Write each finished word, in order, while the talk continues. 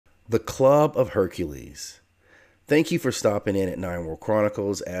The Club of Hercules. Thank you for stopping in at Nine World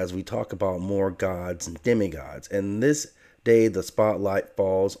Chronicles as we talk about more gods and demigods. And this day, the spotlight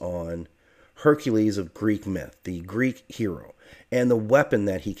falls on Hercules of Greek myth, the Greek hero, and the weapon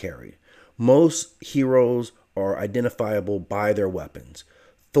that he carried. Most heroes are identifiable by their weapons.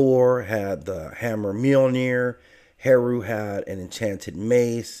 Thor had the hammer Mjolnir, Heru had an enchanted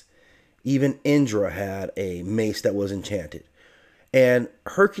mace, even Indra had a mace that was enchanted. And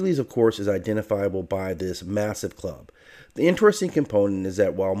Hercules, of course, is identifiable by this massive club. The interesting component is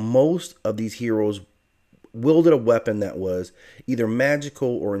that while most of these heroes wielded a weapon that was either magical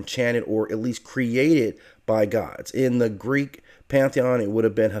or enchanted or at least created by gods, in the Greek pantheon, it would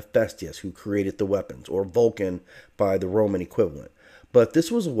have been Hephaestus who created the weapons, or Vulcan by the Roman equivalent. But this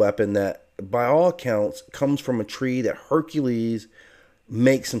was a weapon that, by all accounts, comes from a tree that Hercules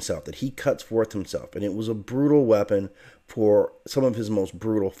makes himself, that he cuts forth himself. And it was a brutal weapon for some of his most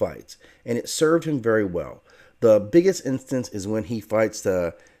brutal fights. And it served him very well. The biggest instance is when he fights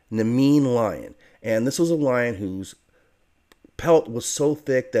the Nemean lion. And this was a lion whose pelt was so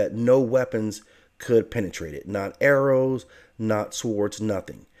thick that no weapons could penetrate it. Not arrows, not swords,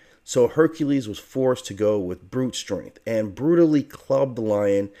 nothing. So Hercules was forced to go with brute strength and brutally club the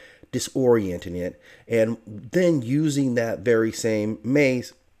lion, disorienting it, and then using that very same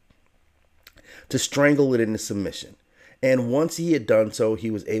mace to strangle it into submission. And once he had done so,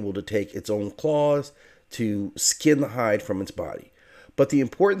 he was able to take its own claws to skin the hide from its body. But the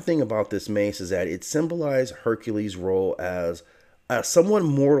important thing about this mace is that it symbolized Hercules' role as a somewhat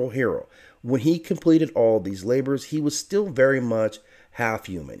mortal hero. When he completed all these labors, he was still very much half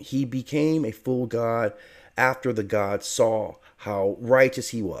human. He became a full god after the gods saw how righteous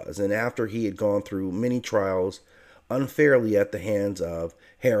he was, and after he had gone through many trials unfairly at the hands of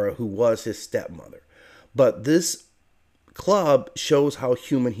Hera, who was his stepmother. But this club shows how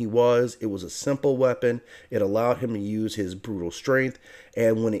human he was. It was a simple weapon. It allowed him to use his brutal strength.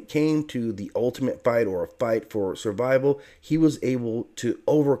 And when it came to the ultimate fight, or a fight for survival, he was able to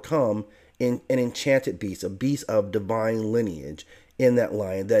overcome an enchanted beast, a beast of divine lineage in that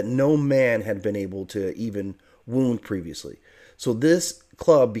lion that no man had been able to even wound previously. So this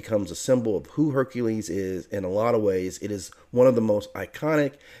club becomes a symbol of who Hercules is in a lot of ways. It is one of the most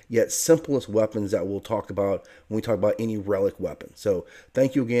iconic yet simplest weapons that we'll talk about when we talk about any relic weapon. So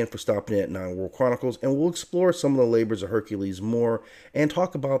thank you again for stopping in at Nine World Chronicles, and we'll explore some of the labors of Hercules more and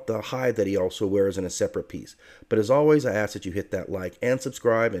talk about the hide that he also wears in a separate piece. But as always, I ask that you hit that like and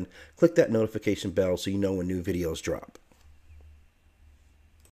subscribe and click that notification bell so you know when new videos drop.